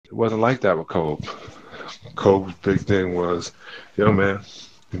It wasn't like that with Kobe. Kobe's big thing was, yo, man,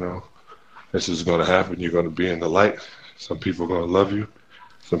 you know, this is going to happen. You're going to be in the light. Some people are going to love you.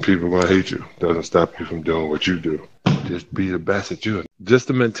 Some people are going to hate you. Doesn't stop you from doing what you do. Just be the best at you. Just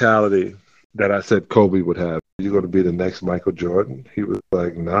the mentality that I said Kobe would have. You're going to be the next Michael Jordan. He was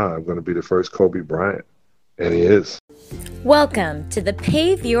like, nah, I'm going to be the first Kobe Bryant. And he is. Welcome to the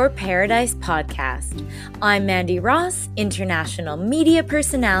Pave Your Paradise podcast. I'm Mandy Ross, international media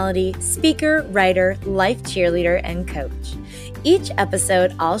personality, speaker, writer, life cheerleader, and coach. Each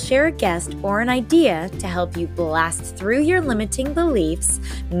episode, I'll share a guest or an idea to help you blast through your limiting beliefs,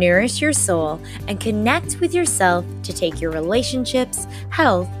 nourish your soul, and connect with yourself to take your relationships,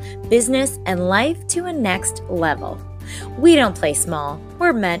 health, business, and life to a next level. We don't play small.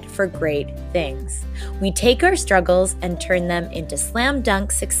 We're meant for great things. We take our struggles and turn them into slam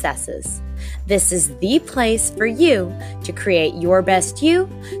dunk successes. This is the place for you to create your best you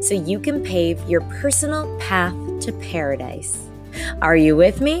so you can pave your personal path to paradise. Are you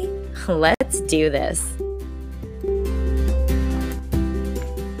with me? Let's do this.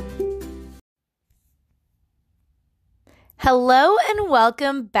 Hello and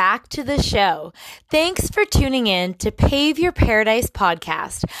welcome back to the show. Thanks for tuning in to Pave Your Paradise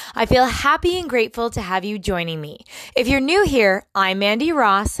podcast. I feel happy and grateful to have you joining me. If you're new here, I'm Mandy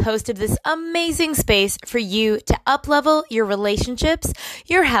Ross, host of this amazing space for you to uplevel your relationships,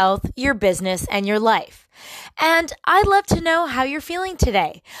 your health, your business, and your life. And I'd love to know how you're feeling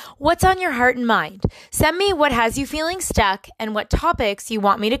today. What's on your heart and mind? Send me what has you feeling stuck and what topics you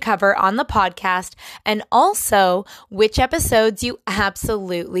want me to cover on the podcast, and also which episodes you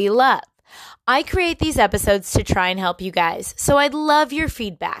absolutely love. I create these episodes to try and help you guys, so I'd love your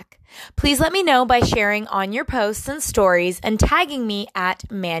feedback. Please let me know by sharing on your posts and stories and tagging me at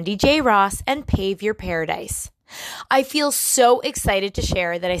Mandy J. Ross and Pave Your Paradise. I feel so excited to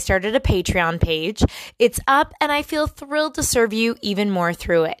share that I started a Patreon page. It's up and I feel thrilled to serve you even more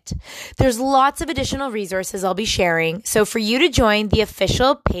through it. There's lots of additional resources I'll be sharing, so for you to join the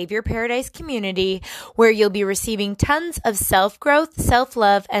official Pave Your Paradise community, where you'll be receiving tons of self-growth,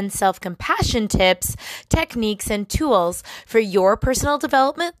 self-love, and self-compassion tips, techniques, and tools for your personal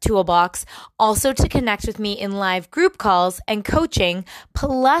development toolbox, also to connect with me in live group calls and coaching,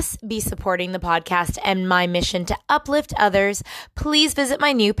 plus be supporting the podcast and my mission to uplift others, please visit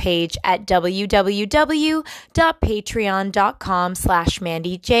my new page at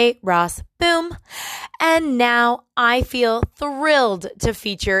www.patreon.com/MandyJRoss. Boom. And now I feel thrilled to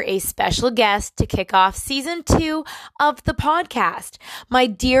feature a special guest to kick off season 2 of the podcast, my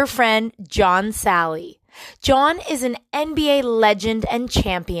dear friend, John Salley. John is an NBA legend and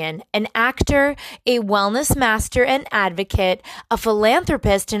champion, an actor, a wellness master and advocate, a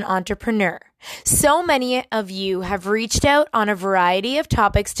philanthropist and entrepreneur. So many of you have reached out on a variety of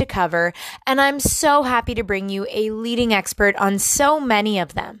topics to cover, and I'm so happy to bring you a leading expert on so many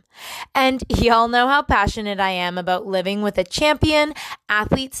of them. And y'all know how passionate I am about living with a champion,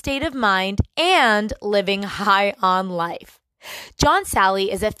 athlete state of mind, and living high on life. John Salley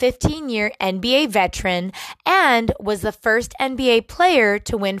is a 15-year NBA veteran and was the first NBA player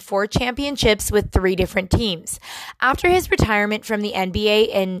to win 4 championships with 3 different teams. After his retirement from the NBA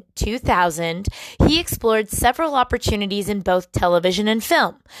in 2000, he explored several opportunities in both television and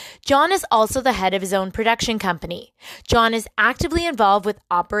film. John is also the head of his own production company. John is actively involved with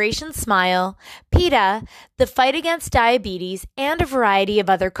Operation Smile, PETA, the fight against diabetes, and a variety of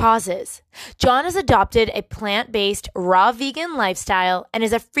other causes. John has adopted a plant-based, raw vegan lifestyle and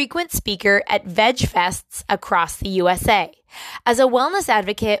is a frequent speaker at veg fests across the USA. As a wellness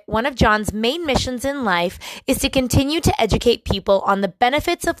advocate, one of John's main missions in life is to continue to educate people on the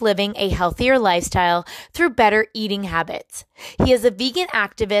benefits of living a healthier lifestyle through better eating habits. He is a vegan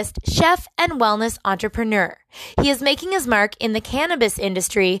activist, chef, and wellness entrepreneur. He is making his mark in the cannabis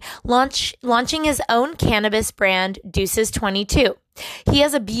industry, launching his own cannabis brand, Deuces 22. He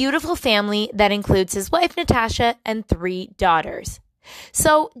has a beautiful family that includes his wife, Natasha, and 3 daughters.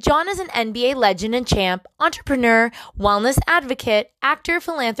 So, John is an NBA legend and champ, entrepreneur, wellness advocate, actor,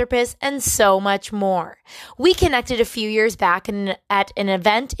 philanthropist, and so much more. We connected a few years back at an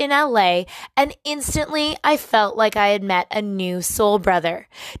event in LA, and instantly I felt like I had met a new soul brother.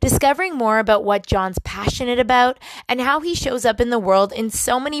 Discovering more about what John's passionate about and how he shows up in the world in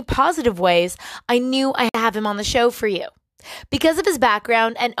so many positive ways, I knew I have him on the show for you. Because of his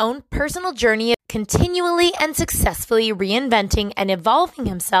background and own personal journey of continually and successfully reinventing and evolving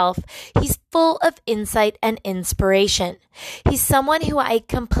himself, he's full of insight and inspiration. He's someone who I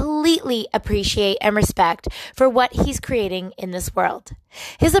completely appreciate and respect for what he's creating in this world.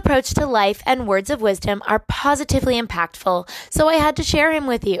 His approach to life and words of wisdom are positively impactful, so I had to share him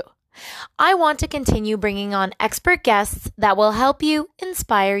with you. I want to continue bringing on expert guests that will help you,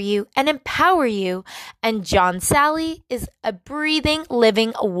 inspire you, and empower you. And John Salley is a breathing,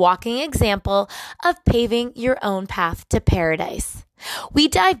 living, walking example of paving your own path to paradise. We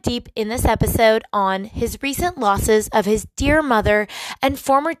dive deep in this episode on his recent losses of his dear mother and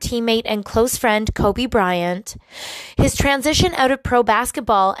former teammate and close friend Kobe Bryant, his transition out of pro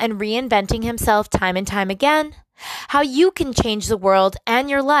basketball and reinventing himself time and time again, how you can change the world and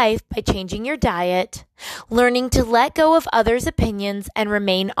your life by changing your diet, learning to let go of others' opinions and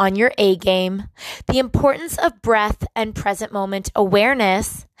remain on your A game, the importance of breath and present moment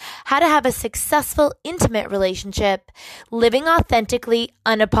awareness, how to have a successful, intimate relationship, living authentically,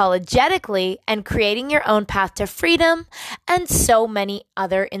 unapologetically, and creating your own path to freedom, and so many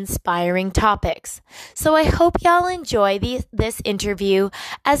other inspiring topics. So I hope y'all enjoy this interview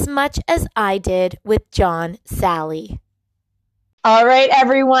as much as I did with John Salley. All right,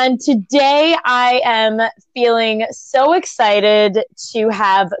 everyone. Today I am feeling so excited to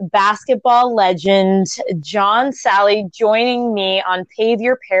have basketball legend John Salley joining me on Pave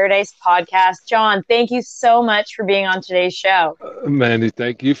Your Paradise podcast. John, thank you so much for being on today's show. Mandy,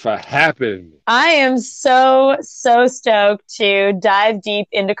 thank you for having me. I am so stoked to dive deep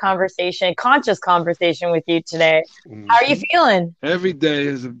into conscious conversation with you today. How are you feeling? Every day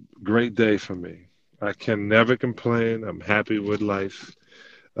is a great day for me. I can never complain. I'm happy with life.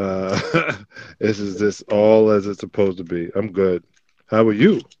 This is just all as it's supposed to be. I'm good. How are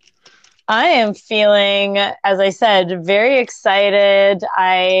you? I am feeling, as I said, very excited.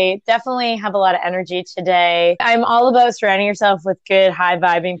 I definitely have a lot of energy today. I'm all about surrounding yourself with good,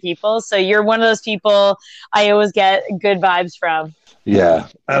 high-vibing people. So you're one of those people I always get good vibes from. Yeah.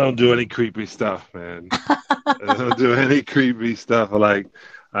 I don't do any creepy stuff, man. I don't do any creepy stuff.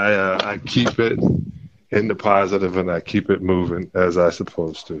 I keep it in the positive and I keep it moving as I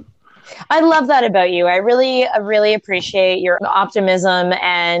supposed to. I love that about you. I really appreciate your optimism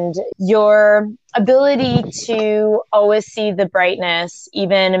and your ability to always see the brightness,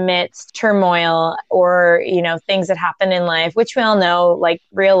 even amidst turmoil or, things that happen in life, which we all know, like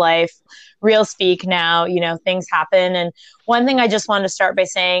real life, real speak now, things happen. And one thing I just wanted to start by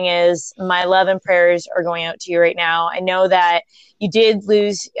saying is my love and prayers are going out to you right now. I know that you did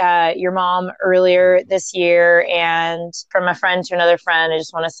lose your mom earlier this year, and from a friend to another friend, I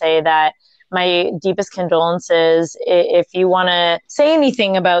just want to say that my deepest condolences. If you want to say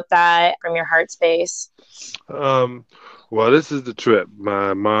anything about that from your heart space. Well, this is the trip.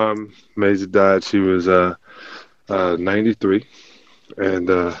 My mom, Maisie, died. She was 93,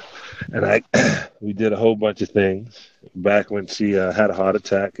 and we did a whole bunch of things back when she had a heart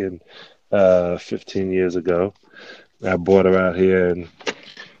attack 15 years ago. I brought her out here and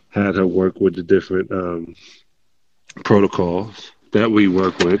had her work with the different protocols that we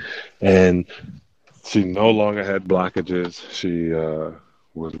work with, and she no longer had blockages. She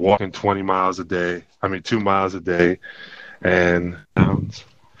was walking 2 miles a day, and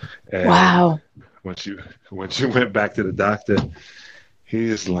wow. When she went back to the doctor, he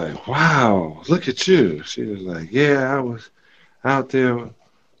was like, "Wow, look at you." She was like, "Yeah, I was out there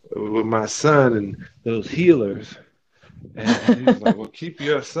with my son and those healers." And he was like, "Well, keep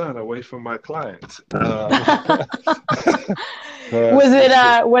your son away from my clients." Was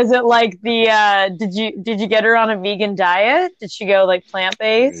it like the did you get her on a vegan diet? Did she go like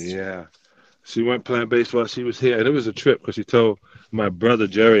plant-based? Yeah, she went plant-based while she was here, and it was a trip because she told my brother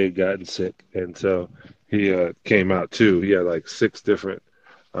Jerry had gotten sick, and so he came out too. He had like 6 different.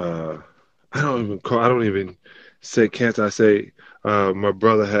 I don't even say cancer. I say my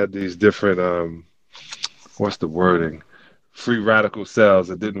brother had these different. What's the wording? Free radical cells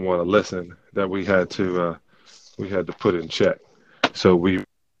that didn't want to listen, that we had to put in check. So we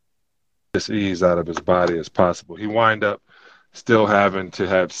as ease out of his body as possible. He wind up still having to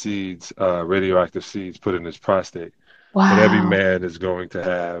have seeds, radioactive seeds, put in his prostate. Wow. And every man is going to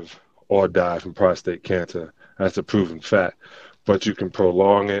have or die from prostate cancer. That's a proven fact. But you can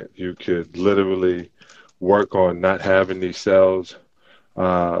prolong it. You could literally work on not having these cells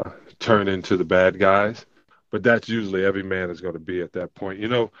turn into the bad guys. But that's usually every man is going to be at that point.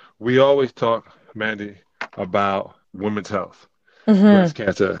 We always talk, Mandy, about women's health, breast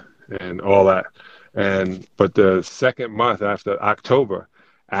cancer, and all that. But the second month after October,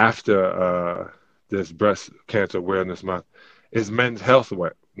 after this breast cancer awareness month is Men's Health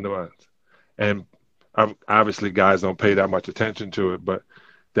Month, and obviously guys don't pay that much attention to it, but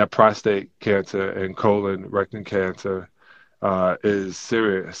that prostate cancer and colon rectum cancer is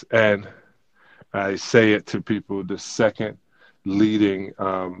serious. And I say it to people: the second leading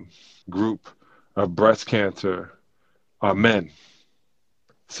group of breast cancer are men.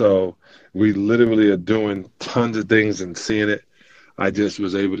 So we literally are doing tons of things and seeing it. I just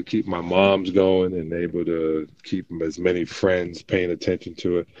was able to keep my moms going and able to keep as many friends paying attention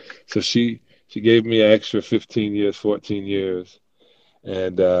to it. So she gave me an extra 15 years, 14 years.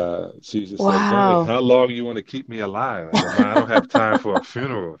 And she just said, Johnny, Wow. how long you want to keep me alive? I said, I don't have time for a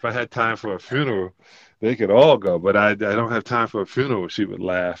funeral. If I had time for a funeral, they could all go, but I don't have time for a funeral. She would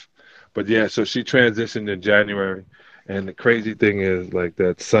laugh. But yeah, so she transitioned in January. And the crazy thing is, like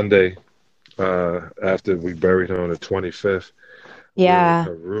that Sunday after we buried her on the 25th, we're in Yeah.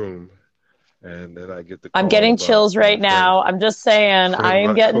 her room. And then I get the I'm call getting about chills my right now. I'm just saying, I am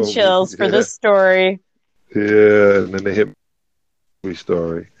friend getting Kobe. chills for Yeah. this story. Yeah. And then they hit my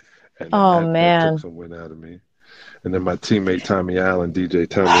story. And then Oh that took man. some wind out of me. And then my teammate Tommy Allen, DJ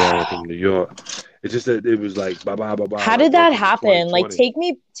Tommy Allen from New York. It's just that it was like bye bye bye bye. How Like did that welcome to happen? Like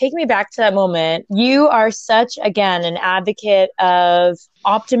 2020. take me back to that moment. You are such, again, an advocate of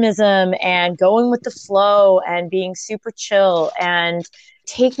optimism and going with the flow and being super chill. And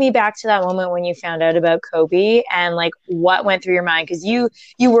take me back to that moment when you found out about Kobe and like what went through your mind, because you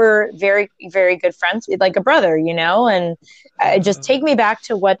were very, very good friends, like a brother, you know, and just take me back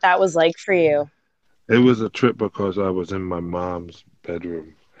to what that was like for you. It was a trip because I was in my mom's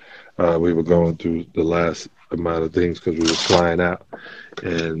bedroom. We were going through the last amount of things because we were flying out,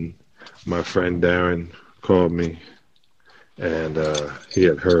 and my friend Darren called me, and he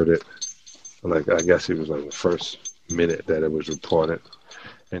had heard it. Like I guess he was like the first minute that it was reported,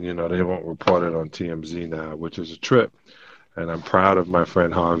 and you know they won't report it on TMZ now, which is a trip. And I'm proud of my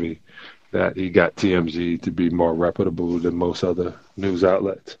friend Harvey that he got TMZ to be more reputable than most other news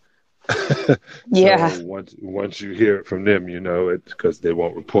outlets. Yeah. So once you hear it from them, you know it because they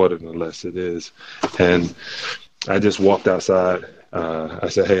won't report it unless it is. And I just walked outside. I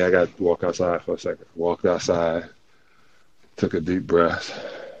said, "Hey, I got to walk outside for a second." Walked outside, took a deep breath,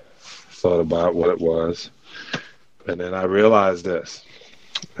 thought about what it was, and then I realized this.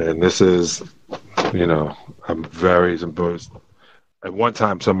 And this is, you know, I'm very imposed. At one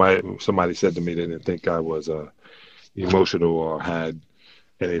time, somebody said to me they didn't think I was emotional or had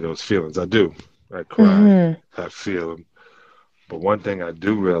any of those feelings. I do. I cry. Mm-hmm. I feel them. But one thing I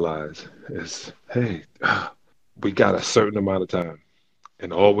do realize is, hey, we got a certain amount of time,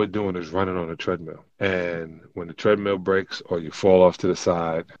 and all we're doing is running on a treadmill. And when the treadmill breaks or you fall off to the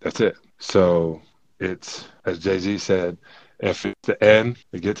side, that's it. So it's, as Jay-Z said, if it's the end,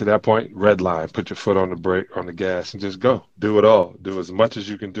 you get to that point, red line, put your foot on the brake, on the gas, and just go. Do it all. Do as much as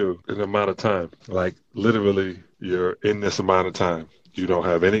you can do in the amount of time. Like literally, you're in this amount of time. You don't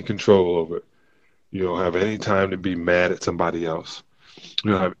have any control over it. You don't have any time to be mad at somebody else.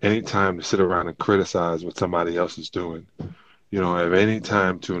 You don't have any time to sit around and criticize what somebody else is doing. You don't have any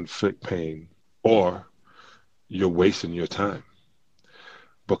time to inflict pain, or you're wasting your time.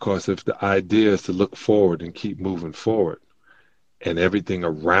 Because if the idea is to look forward and keep moving forward, and everything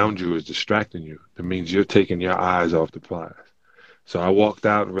around you is distracting you, that means you're taking your eyes off the prize. So I walked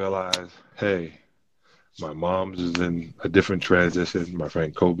out and realized, hey, my mom's is in a different transition. My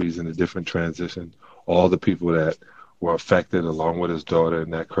friend Kobe's in a different transition. All the people that were affected along with his daughter in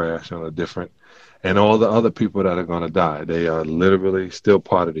that crash on a different, and all the other people that are going to die. They are literally still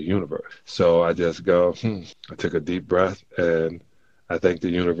part of the universe. So I just go, I took a deep breath, and I thank the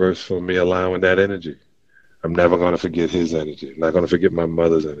universe for me allowing that energy. I'm never going to forget his energy. I'm not going to forget my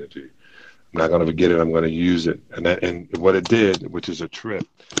mother's energy. I'm not going to forget it. I'm going to use it. And what it did, which is a trip,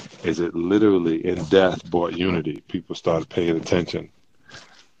 is it literally in death brought unity. People started paying attention.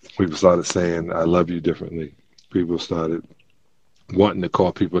 People started saying, I love you differently. People started wanting to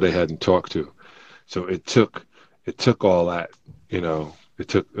call people they hadn't talked to. So it took all that, you know, it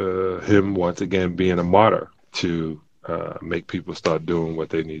took him once again being a martyr to make people start doing what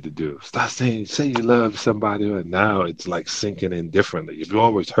they need to do. Stop saying, say you love somebody, and now it's like sinking in differently. You've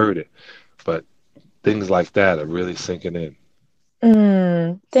always heard it, but things like that are really sinking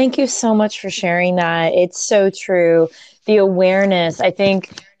in. Thank you so much for sharing that. It's so true. The awareness, I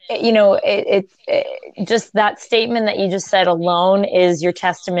think, you know, it just that statement that you just said alone is your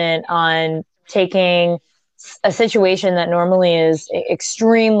testament on taking a situation that normally is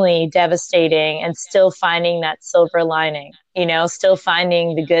extremely devastating and still finding that silver lining, you know, still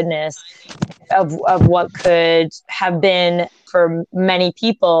finding the goodness of what could have been for many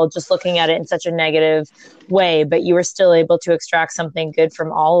people just looking at it in such a negative way, but you were still able to extract something good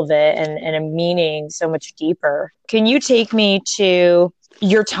from all of it and a meaning so much deeper. Can you take me to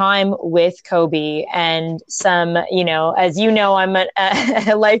your time with Kobe and some, as you know, I'm a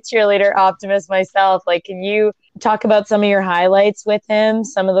life cheerleader optimist myself. Like, can you talk about some of your highlights with him,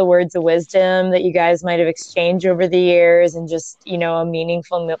 some of the words of wisdom that you guys might have exchanged over the years, and just, a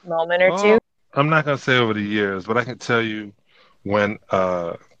meaningful moment or two? I'm not going to say over the years, but I can tell you when,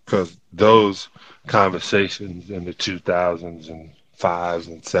 because those conversations in the 2000s and fives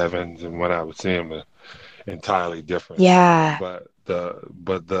and sevens and when I would see him are entirely different. Yeah. But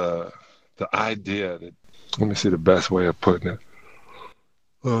the idea that, let me see the best way of putting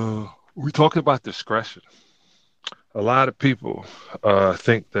it. We talk about discretion. A lot of people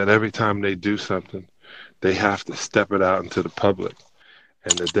think that every time they do something, they have to step it out into the public,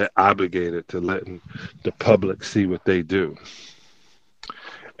 and that they're obligated to letting the public see what they do.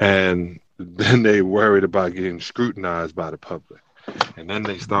 And then they worried about getting scrutinized by the public. And then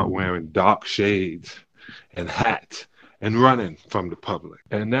they start wearing dark shades and hats and running from the public.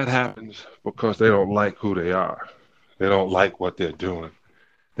 And that happens because they don't like who they are. They don't like what they're doing.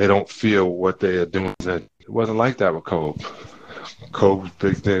 They don't feel what they are doing. It wasn't like that with Kobe. Kobe's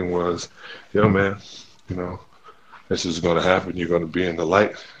big thing was, man, this is going to happen. You're going to be in the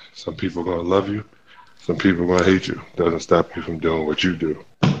light. Some people are going to love you. Some people are going to hate you. Doesn't stop you from doing what you do.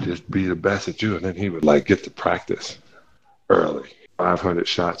 Just be the best at you. And then he would get to practice early. 500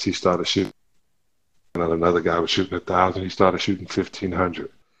 shots, he started shooting. And another guy was shooting 1,000. He started shooting 1,500.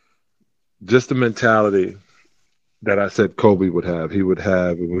 Just the mentality that I said Kobe would have. He would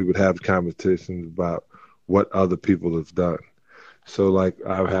have, and we would have conversations about what other people have done. So,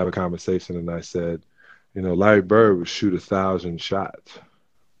 I would have a conversation, and I said, Larry Bird would shoot 1,000 shots,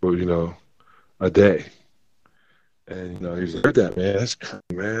 but a day. And he's like, heard that, man. That's crazy,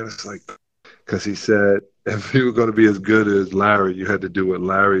 man. It's because he said if you were going to be as good as Larry, you had to do what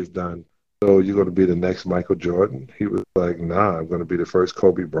Larry's done. So you're going to be the next Michael Jordan? He was like, nah, I'm going to be the first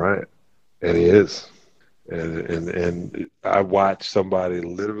Kobe Bryant. And he is. And I watched somebody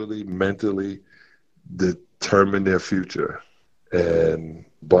literally mentally determine their future, and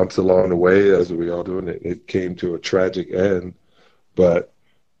bumps along the way, as we all do, and it came to a tragic end. But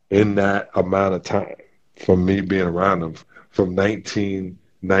in that amount of time, from me being around him, from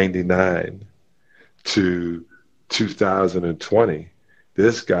 1999 to 2020,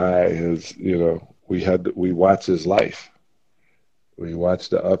 this guy is, we watched his life. We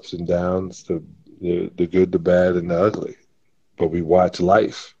watched the ups and downs, the good, the bad, and the ugly. But we watch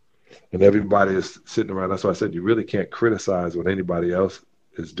life. And everybody is sitting around. That's why I said you really can't criticize what anybody else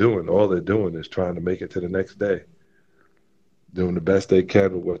is doing. All they're doing is trying to make it to the next day, doing the best they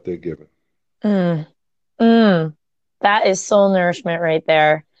can with what they're given. That is soul nourishment right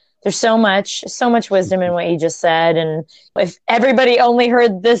there. There's so much wisdom in what you just said. And if everybody only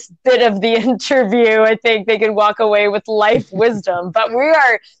heard this bit of the interview, I think they could walk away with life wisdom. But we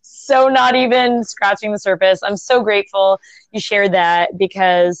are so not even scratching the surface. I'm so grateful you shared that,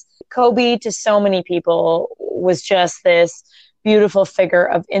 because Kobe, to so many people, was just this beautiful figure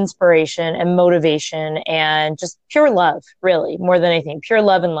of inspiration and motivation and just pure love, really, more than anything, pure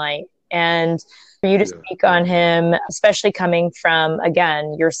love and light. And for you to speak on him, especially coming from,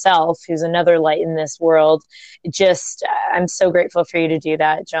 again, yourself, who's another light in this world, I'm so grateful for you to do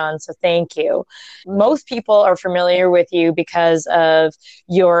that, John. So thank you. Most people are familiar with you because of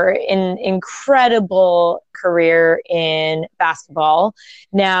your incredible career in basketball.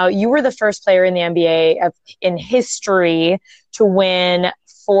 Now, you were the first player in the NBA in history to win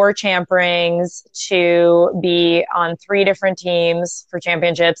 4 champ rings, to be on 3 different teams for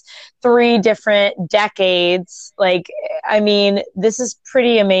championships, 3 different decades. This is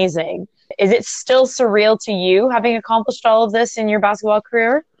pretty amazing. Is it still surreal to you having accomplished all of this in your basketball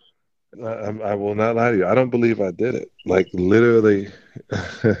career? I will not lie to you. I don't believe I did it. Literally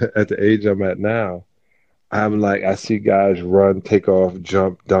at the age I'm at now, I see guys run, take off,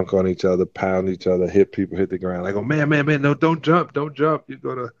 jump, dunk on each other, pound each other, hit people, hit the ground. I go, man, no, don't jump. You're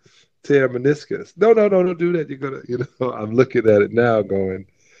going to tear a meniscus. No, don't do that. You're going to, I'm looking at it now going,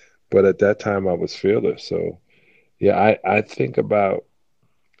 but at that time I was fearless. So, yeah, I think about,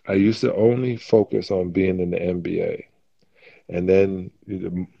 I used to only focus on being in the NBA. And then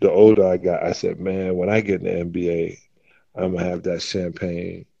the older I got, I said, man, when I get in the NBA, I'm going to have that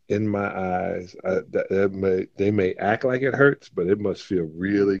champagne in my eyes. They may act like it hurts, but it must feel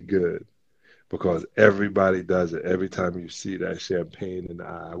really good, because everybody does it. Every time you see that champagne in the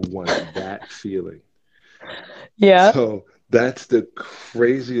eye, I want that feeling. Yeah. So that's the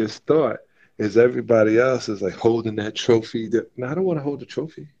craziest thought. is everybody else is like holding that trophy. No, I don't want to hold the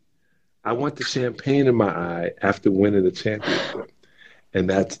trophy. I want the champagne in my eye after winning the championship. And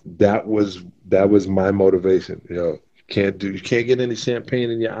that was my motivation. You can't get any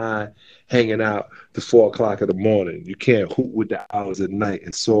champagne in your eye hanging out to 4 o'clock in the morning. You can't hoot with the owls at night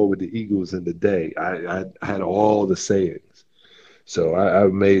and soar with the eagles in the day. I had all the sayings. So I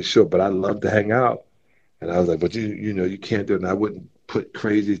made sure, but I love to hang out. And I was like, but you can't do it. And I wouldn't put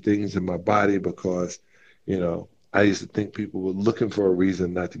crazy things in my body because, I used to think people were looking for a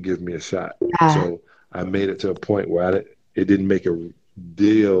reason not to give me a shot. Yeah. So I made it to a point where it didn't make a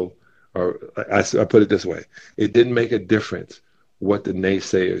deal, or I put it this way: it didn't make a difference what the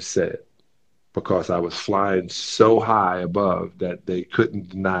naysayers said because I was flying so high above that they couldn't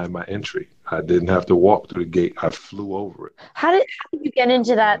deny my entry. I didn't have to walk through the gate. I flew over it. How did you get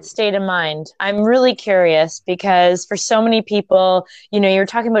into that state of mind? I'm really curious because for so many people, you were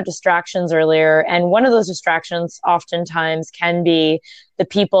talking about distractions earlier, and one of those distractions oftentimes can be the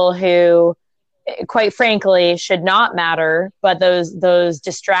people who, quite frankly, should not matter, but those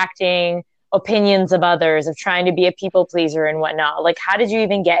distracting opinions of others, of trying to be a people pleaser and whatnot. Like, how did you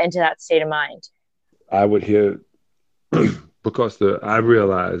even get into that state of mind? I would hear because I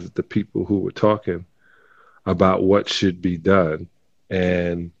realized the people who were talking about what should be done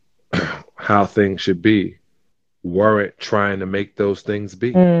and how things should be weren't trying to make those things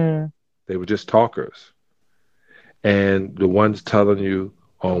be. They were just talkers. And the ones telling you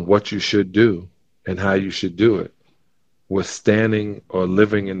on what you should do and how you should do it was standing or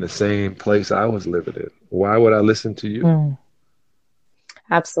living in the same place I was living in. Why would I listen to you?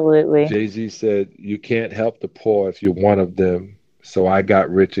 Absolutely. Jay-Z said, you can't help the poor if you're one of them. So I got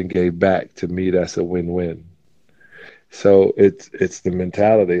rich and gave back. To me, that's a win-win. So it's the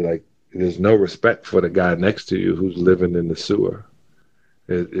mentality. Like, there's no respect for the guy next to you who's living in the sewer.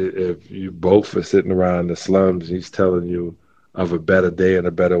 If you both are sitting around the slums, he's telling you of a better day and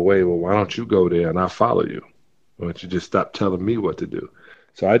a better way. Well, why don't you go there and I'll follow you? Why don't you just stop telling me what to do?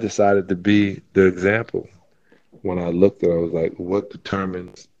 So I decided to be the example. When I looked at it, I was like, what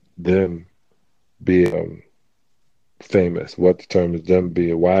determines them being famous? What determines them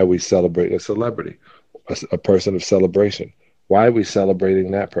being, why are we celebrating a celebrity, a person of celebration? Why are we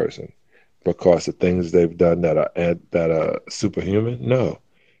celebrating that person? Because the things they've done that are superhuman? No,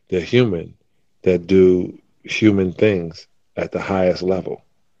 they're human that do human things at the highest level.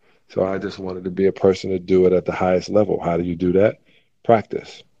 So I just wanted to be a person to do it at the highest level. How do you do that?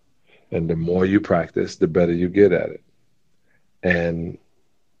 Practice. And the more you practice, the better you get at it. And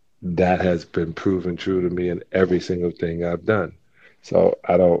that has been proven true to me in every single thing I've done. So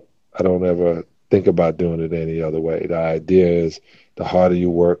I don't ever think about doing it any other way. The idea is the harder you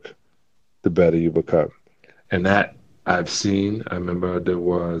work, the better you become. And that I've seen. I remember there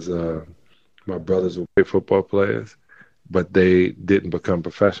was my brothers were great football players, but they didn't become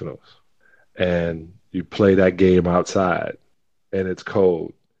professionals. And you play that game outside, and it's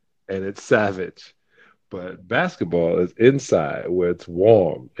cold, and it's savage. But basketball is inside where it's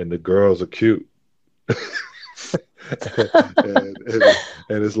warm, and the girls are cute. and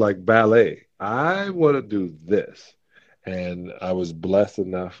it's like ballet. I want to do this. And I was blessed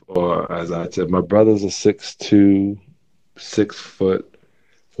enough, or as I said, my brothers are 6'2", 6 foot.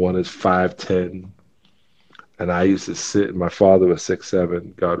 One is 5'10". And I used to sit, my father was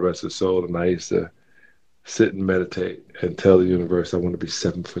 6'7", God rest his soul, and I used to sit and meditate and tell the universe, I want to be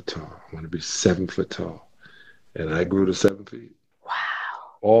 7 foot tall. I want to be 7 foot tall. And I grew to 7 feet. Wow.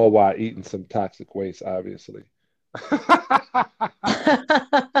 All while eating some toxic waste, obviously. I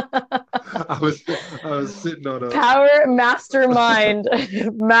was sitting on a power mastermind.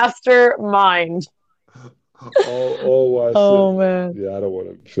 Mastermind. All while oh man. Yeah, I don't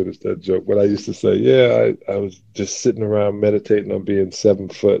want to finish that joke, but I used to say, yeah, I was just sitting around meditating on being 7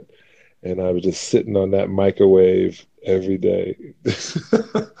 foot, and I was just sitting on that microwave every day.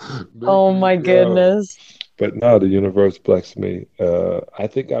 Oh my goodness. But no, the universe blessed me. I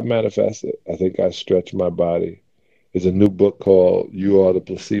think I manifested. I think I stretched my body. There's a new book called You Are the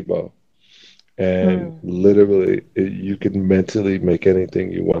Placebo. And literally, you can mentally make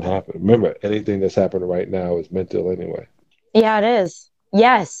anything you want happen. Remember, anything that's happening right now is mental anyway. Yeah, it is.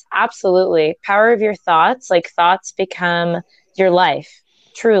 Yes, absolutely. Power of your thoughts. Like, thoughts become your life,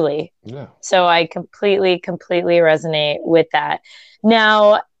 truly. Yeah. So I completely resonate with that.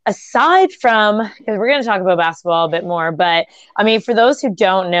 Now, aside from, because we're going to talk about basketball a bit more, but I mean, for those who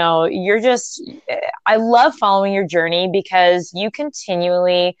don't know, I love following your journey because you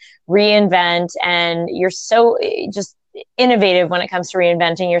continually reinvent, and you're so just innovative when it comes to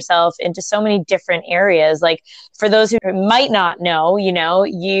reinventing yourself into so many different areas. Like, for those who might not know,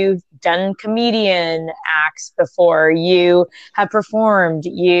 you've done comedian acts before. You have performed.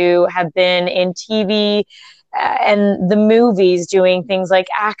 You have been in TV and the movies doing things like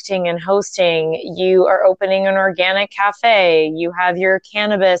acting and hosting. You are opening an organic cafe. You have your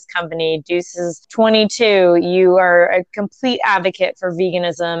cannabis company, Deuces 22. You are a complete advocate for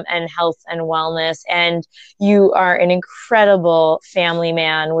veganism and health and wellness. And you are an incredible family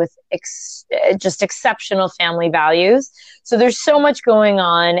man with just exceptional family values. So there's so much going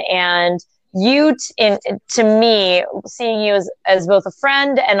on. And to me, seeing you as both a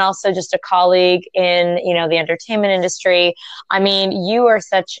friend and also just a colleague in, the entertainment industry, I mean, you are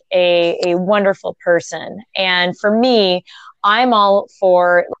such a wonderful person. And for me, I'm all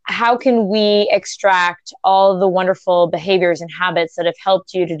for how can we extract all the wonderful behaviors and habits that have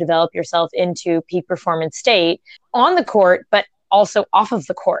helped you to develop yourself into peak performance state on the court, but also off of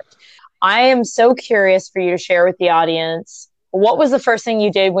the court. I am so curious for you to share with the audience. What was the first thing you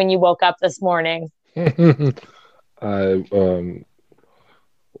did when you woke up this morning? I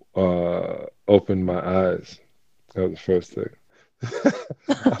opened my eyes. That was the first thing.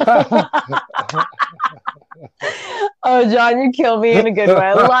 Oh, John, you kill me in a good way.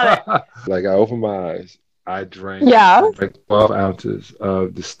 I love it. Like, I opened my eyes. I drank 12 ounces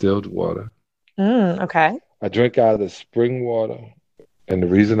of distilled water. Okay. I drank out of the spring water. And the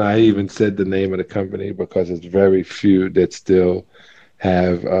reason I even said the name of the company, because it's very few that still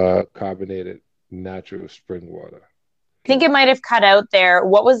have carbonated natural spring water. I think it might have cut out there.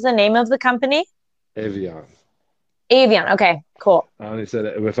 What was the name of the company? Evian. Evian. Okay, cool. I only said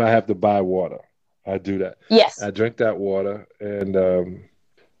that if I have to buy water, I do that. Yes. I drink that water, and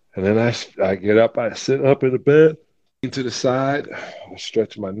then I get up. I sit up in the bed, to the side. I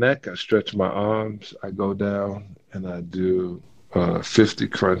stretch my neck. I stretch my arms. I go down, and I do 50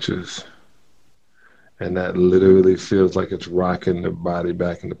 crunches, and that literally feels like it's rocking the body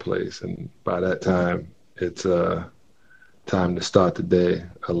back into place. And by that time, it's time to start the day.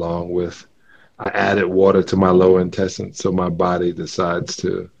 Along with, I added water to my lower intestine, so my body decides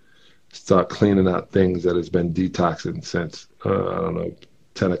to start cleaning out things that has been detoxing since 10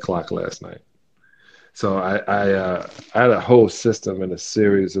 o'clock last night. So I had a whole system and a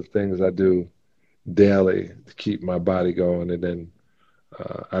series of things I do daily to keep my body going. And then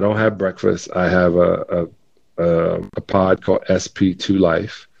I don't have breakfast. I have a pod called SP2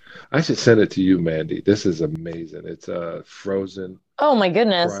 Life. I should send it to you, Mandy. This is amazing. It's frozen. Oh my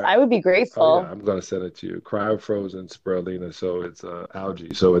goodness, I would be grateful. Oh, yeah, I'm going to send it to you. Cryo-frozen spirulina, so it's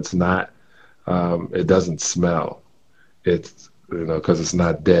algae. So it's not, it doesn't smell. It's, because it's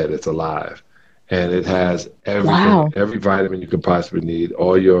not dead, it's alive. And it has everything, every vitamin you could possibly need,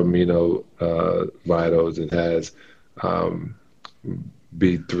 all your amino vitals. It has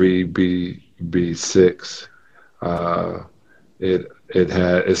B3, B6.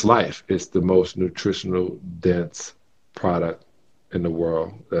 It's life. It's the most nutritional dense product in the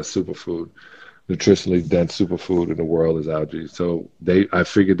world. That's superfood. Nutritionally dense superfood in the world is algae. So I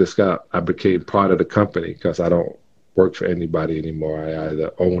figured this out. I became part of the company because I don't work for anybody anymore. I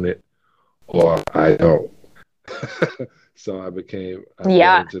either own it or I don't. So I got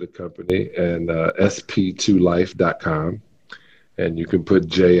into the company, and sp2life.com, and you can put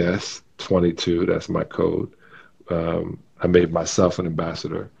JS22, that's my code. I made myself an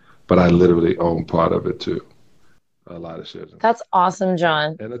ambassador, but I literally own part of it too. A lot of shares. That's awesome,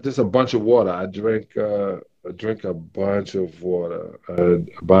 John. And just a bunch of water. I drink a bunch of water,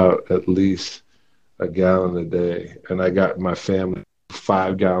 about at least a gallon a day. And I got my family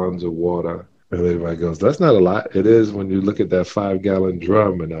 5 gallons of water. And everybody goes, that's not a lot. It is when you look at that 5-gallon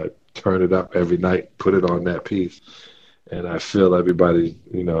drum, and I turn it up every night, put it on that piece, and I fill everybody,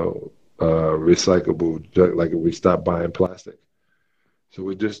 recyclable, like if we stop buying plastic. So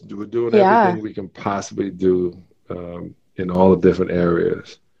we're doing everything we can possibly do in all the different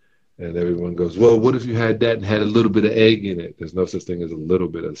areas. And everyone goes, well, what if you had that and had a little bit of egg in it? There's no such thing as a little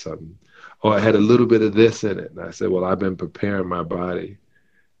bit of something. Or I had a little bit of this in it. And I said, well, I've been preparing my body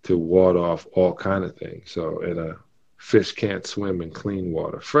to ward off all kind of things. So, and a fish can't swim in clean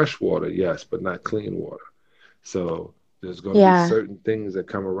water. Fresh water, yes, but not clean water. So there's going to be certain things that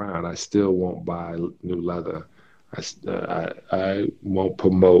come around. I still won't buy new leather. I won't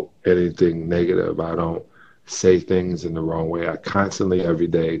promote anything negative. I don't say things in the wrong way. I constantly, every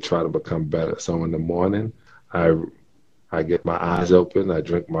day, try to become better. So in the morning, I get my eyes open, I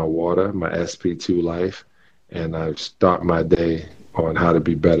drink my water, my SP2 Life, and I start my day on how to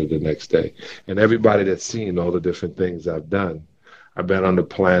be better the next day. And everybody that's seen all the different things I've done, I've been on the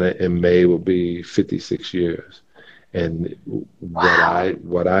planet in May will be 56 years. And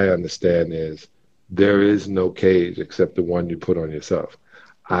what I understand is there is no cage except the one you put on yourself.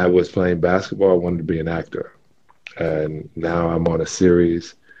 I was playing basketball. I wanted to be an actor. And now I'm on a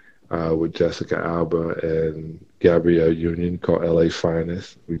series with Jessica Alba and Gabrielle Union called LA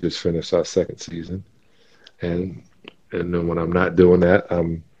Finest. We just finished our second season. And and then when I'm not doing that,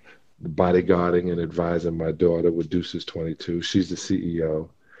 I'm bodyguarding and advising my daughter with Deuces 22. She's the CEO.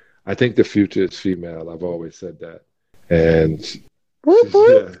 I think the future is female. I've always said that. And Whoop,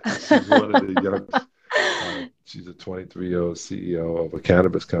 whoop. she's one of the young, she's a 23-year-old CEO of a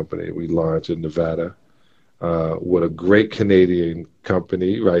cannabis company we launched in Nevada with a great Canadian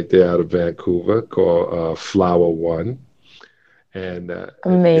company right there out of Vancouver called Flower One. And if you guys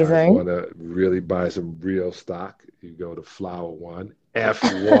Amazing. want to really buy some real stock, you go to Flower One,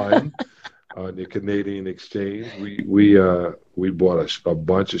 F1 on the Canadian exchange. We bought a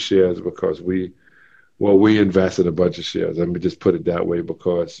bunch of shares because we invest in a bunch of shares. Let me just put it that way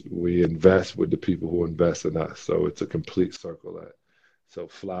because we invest with the people who invest in us. So it's a complete circle. So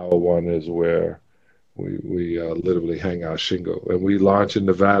Flower One is where we literally hang our shingle, and we launch in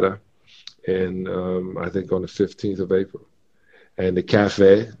Nevada, in I think on the 15th of April. And the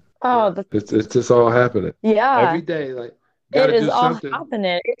cafe, Oh, the, it's just all happening yeah, every day. Like, got it to is do all something.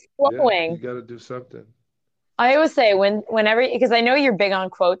 happening. It's Yeah, you flowing. got to do something. I always say whenever because I know you're big on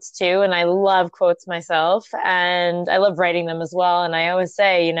quotes too, and I love quotes myself, and I love writing them as well. And I always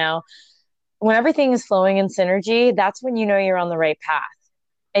say, when everything is flowing in synergy, that's when you know you're on the right path.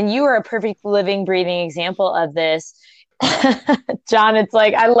 And you are a perfect living, breathing example of this. John, it's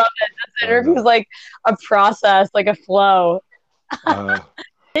like I love it. This Oh interview is no. like a process, like a flow. Uh,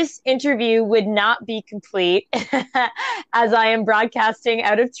 This interview would not be complete as I am broadcasting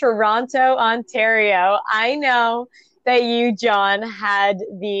out of Toronto, Ontario. I know that you, John, had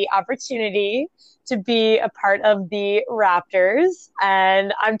the opportunity to be a part of the Raptors,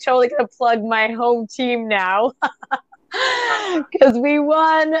 and I'm totally going to plug my home team now because we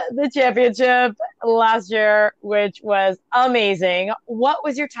won the championship last year, which was amazing. What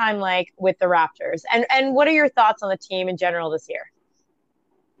was your time like with the Raptors, and what are your thoughts on the team in general this year?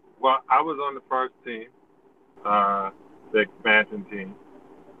 Well, I was on the first team, the expansion team.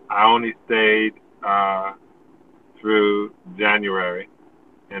 I only stayed through January,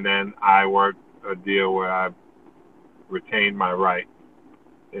 and then I worked a deal where I retained my right.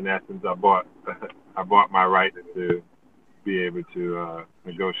 In essence, I bought I bought my right to be able to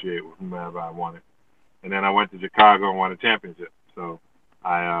negotiate with whomever I wanted. And then I went to Chicago and won a championship. So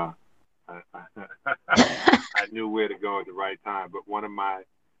I I knew where to go at the right time. But one of my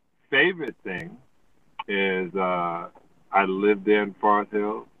favorite things is I lived there in Forest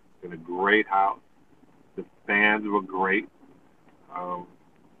Hills in a great house. The fans were great. Um,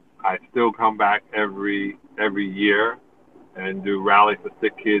 I still come back every year and do rally for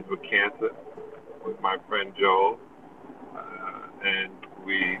sick kids with cancer with my friend Joel. And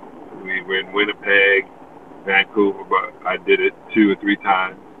we were in Winnipeg, Vancouver, but I did it 2 or 3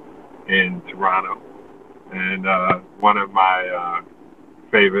 times in Toronto. And one of my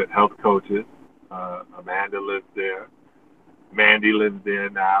favorite health coaches, Amanda lives there. Mandy lives there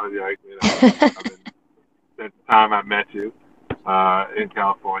now. Like, I've been, since the time I met you in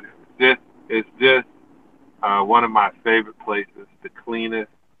California. It's just one of my favorite places, the cleanest,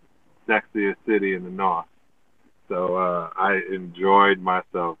 sexiest city in the north. So I enjoyed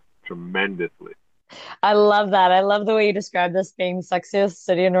myself tremendously. I love that. I love the way you describe this being the sexiest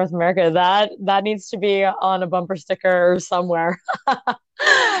city in North America. That needs to be on a bumper sticker or somewhere.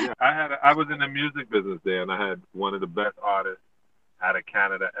 Yeah, I was in the music business there, and I had one of the best artists out of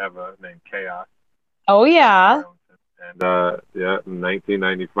Canada ever named Chaos. Oh yeah. And yeah, in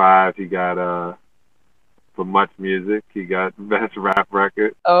 1995 he got for Much Music he got best rap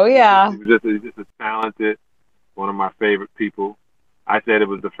record. Oh yeah. He was just a talented, one of my favorite people. I said it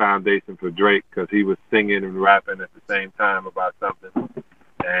was the foundation for Drake because he was singing and rapping at the same time about something.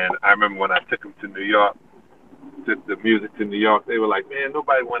 And I remember when I took him to New York, took the music to New York, they were like, man,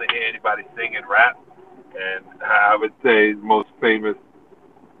 nobody want to hear anybody sing and rap. And I would say the most famous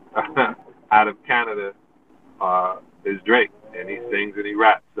out of Canada is Drake, and he sings and he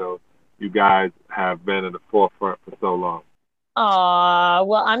raps. So you guys have been in the forefront for so long. Aw,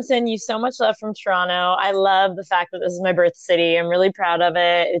 well, I'm sending you so much love from Toronto. I love the fact that this is my birth city. I'm really proud of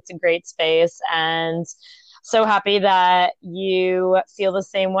it. It's a great space, and so happy that you feel the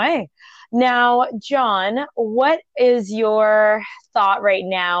same way. Now, John, what is your thought right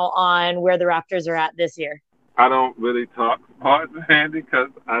now on where the Raptors are at this year? I don't really talk sports, Andy, because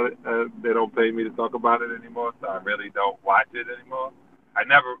they don't pay me to talk about it anymore, so I really don't watch it anymore. I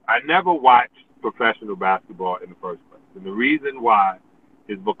never watched professional basketball in the first place. And the reason why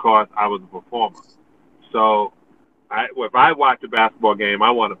is because I was a performer. So if I watch a basketball game,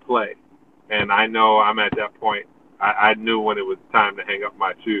 I want to play, and I know I'm at that point. I knew when it was time to hang up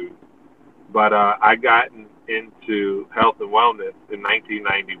my shoes. But I got into health and wellness in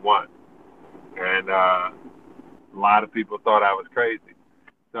 1991, and a lot of people thought I was crazy.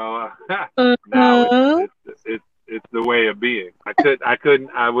 So now it's the way of being.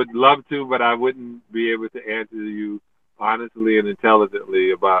 I would love to, but I wouldn't be able to answer you honestly and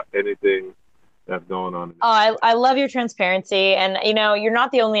intelligently about anything that's going on. I love your transparency. And, you're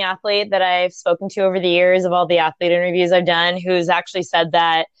not the only athlete that I've spoken to over the years of all the athlete interviews I've done who's actually said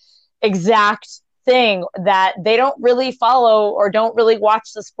that exact thing, that they don't really follow or don't really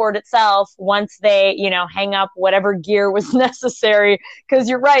watch the sport itself once they, hang up whatever gear was necessary. Because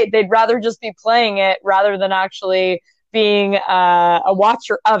you're right, they'd rather just be playing it rather than actually being a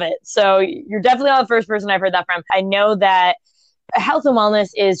watcher of it. So you're definitely not the first person I've heard that from. I know that health and wellness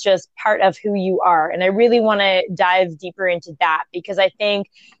is just part of who you are. And I really want to dive deeper into that because I think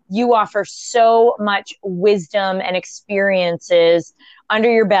you offer so much wisdom and experiences under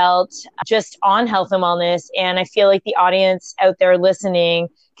your belt just on health and wellness. And I feel like the audience out there listening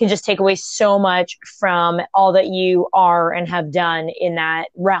can just take away so much from all that you are and have done in that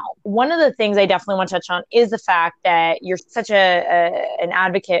realm. One of the things I definitely want to touch on is the fact that you're such an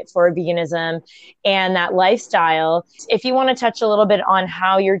advocate for veganism and that lifestyle. If you want to touch a little bit on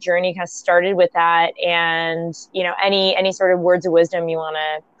how your journey has started with that and, any sort of words of wisdom you want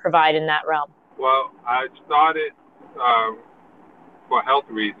to provide in that realm. Well, I started for health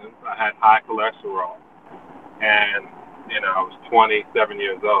reasons. I had high cholesterol, and I was 27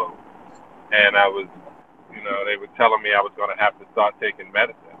 years old, and I was, they were telling me I was going to have to start taking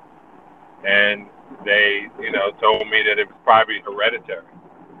medicine, and they, told me that it was probably hereditary,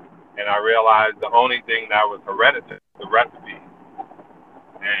 and I realized the only thing that was hereditary was the recipe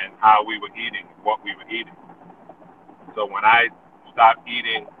and how we were eating, what we were eating. So when I stopped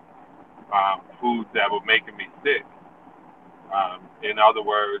eating foods that were making me sick, in other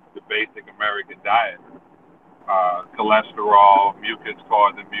words, the basic American diet, cholesterol,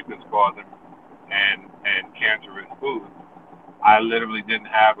 mucus-causing, and cancerous foods, I literally didn't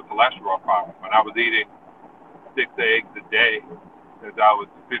have a cholesterol problem. When I was eating 6 eggs a day since I was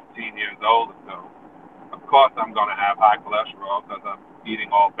 15 years old or so, of course I'm going to have high cholesterol because I'm eating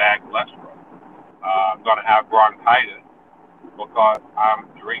all bad cholesterol. I'm going to have bronchitis because I'm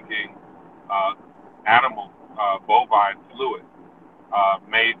drinking animal bovine fluid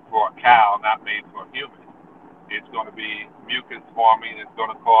made for a cow, not made for a human. It's going to be mucus forming. It's going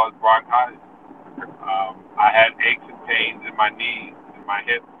to cause bronchitis. I had aches and pains in my knees, in my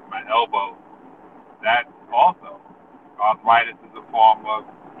hips, my elbows. That also, arthritis is a form of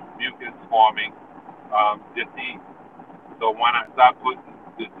mucus forming disease. So when I stopped putting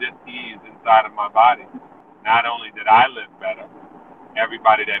the disease inside of my body, not only did I live better,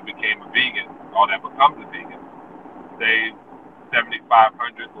 everybody that became a vegan or that becomes a vegan saves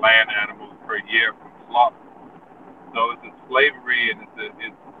 7,500 land animals per year from slaughter. So it's a slavery, and it's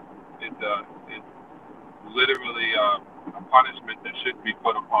literally a punishment that shouldn't be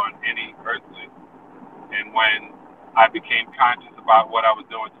put upon any earthling. And when I became conscious about what I was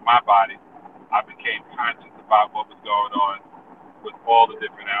doing to my body, I became conscious about what was going on with all the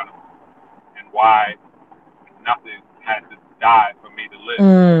different animals and why nothing had to die for me to live.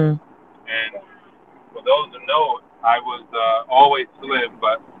 And for those who know, I was always slim,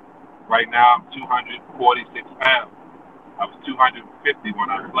 but right now I'm 246 pounds. I was 250 when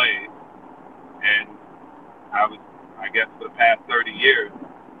I played, and I guess for the past 30 years,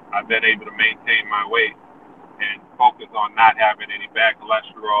 I've been able to maintain my weight and focus on not having any bad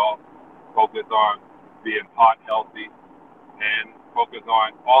cholesterol, focus on being heart healthy, and focus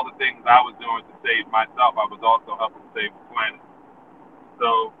on all the things I was doing to save myself. I was also helping save the planet.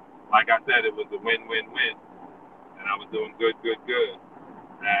 So, like I said, it was a win-win-win, and I was doing good,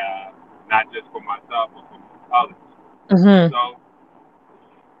 not just for myself, but for others. Mm-hmm. So,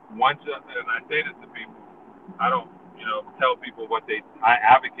 and I say this to people, I don't, tell people I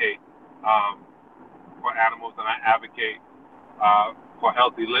advocate for animals, and I advocate for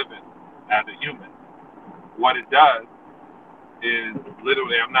healthy living as a human. What it does is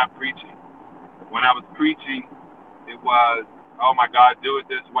literally, I'm not preaching. When I was preaching, it was, oh my God, do it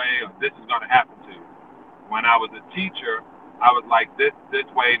this way, or this is going to happen to you. When I was a teacher, I was like, this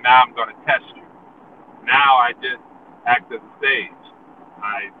way, now I'm going to test you. Now I just act as a stage.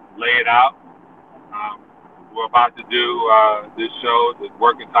 I lay it out. We're about to do this show. The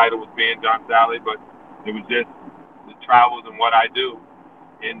working title was Being John Sally, but it was just the travels and what I do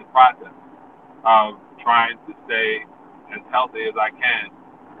in the process of trying to stay as healthy as I can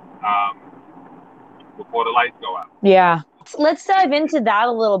before the lights go out. Yeah. Let's dive into that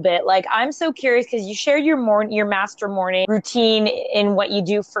a little bit. Like, I'm so curious because you shared your master morning routine in what you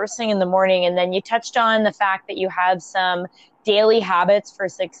do first thing in the morning. And then you touched on the fact that you have some daily habits for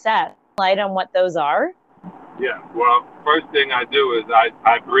success. Light on what those are. Yeah. Well, first thing I do is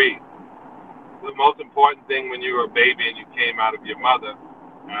I breathe. The most important thing when you were a baby and you came out of your mother,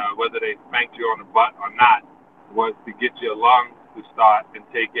 whether they spanked you on the butt or not, was to get your lungs to start and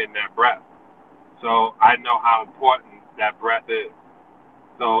take in that breath. So I know how important that breath is.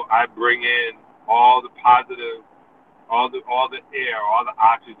 So I bring in all the positive, all the air, all the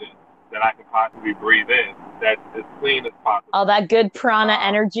oxygen that I can possibly breathe in, that's as clean as possible. All that good prana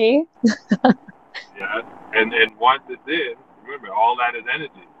energy. Yeah, and once it's in, remember, all that is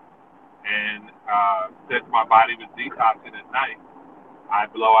energy. And since my body was detoxing at night, I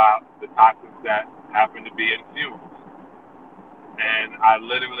blow out the toxins that happen to be in fumes. And I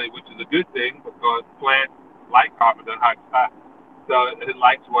literally, which is a good thing because plants like carbon dioxide, so it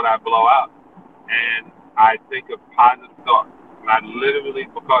likes what I blow out. And I think of positive thoughts. And I literally,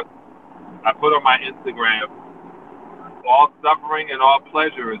 because I put on my Instagram, all suffering and all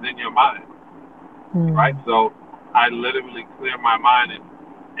pleasure is in your mind, right? So I literally clear my mind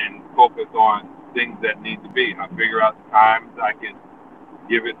and focus on things that need to be. I figure out the times I can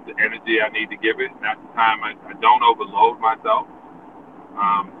give it the energy I need to give it. That's the time I don't overload myself.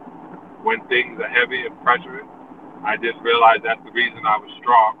 When things are heavy and pressuring, I just realized that's the reason I was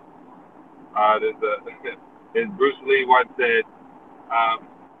strong. As Bruce Lee once said,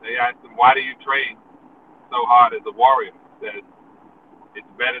 they asked him, why do you train so hard as a warrior? He said, it's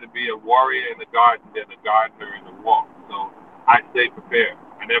better to be a warrior in the garden than a gardener in the walk. So I stay prepared.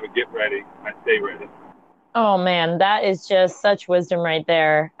 I never get ready. I stay ready. Oh man, that is just such wisdom right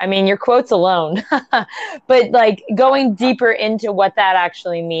there. I mean, your quotes alone, but like going deeper into what that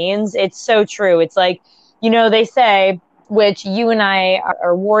actually means, it's so true. It's like, they say, which you and I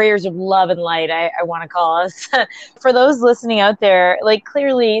are warriors of love and light, I want to call us. For those listening out there, like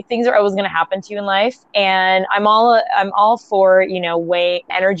clearly things are always going to happen to you in life. And I'm all for, weighing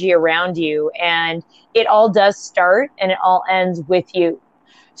energy around you. And it all does start and it all ends with you.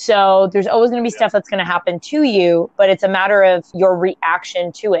 So there's always going to be stuff that's going to happen to you, but it's a matter of your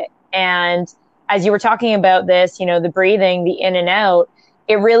reaction to it. And as you were talking about this, the breathing, the in and out,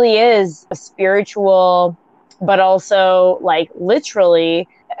 it really is a spiritual, but also like literally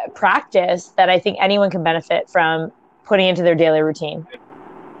practice that I think anyone can benefit from putting into their daily routine.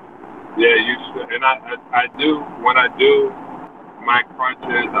 Yeah, you should. And I do, when I do my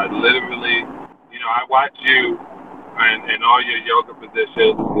crunches, I literally, I watch you and all your yoga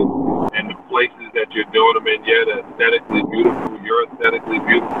positions and the places that you're doing them in. Yeah, they're aesthetically beautiful. You're aesthetically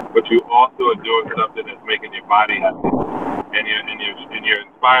beautiful, but you also are doing something that's making your body happy, and you're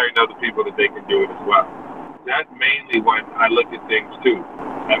inspiring other people that they can do it as well. That's mainly when I look at things too.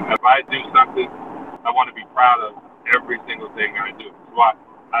 If I do something, I want to be proud of every single thing I do. So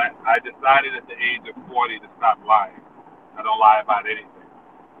I decided at the age of 40 to stop lying. I don't lie about anything.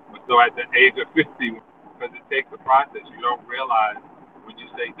 So at the age of 50, because it takes a process, you don't realize when you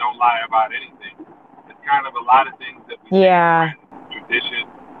say don't lie about anything. It's kind of a lot of things that we take for granted. Tradition,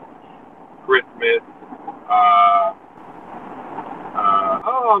 Christmas,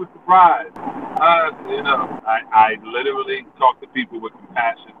 I'm surprised. I literally talk to people with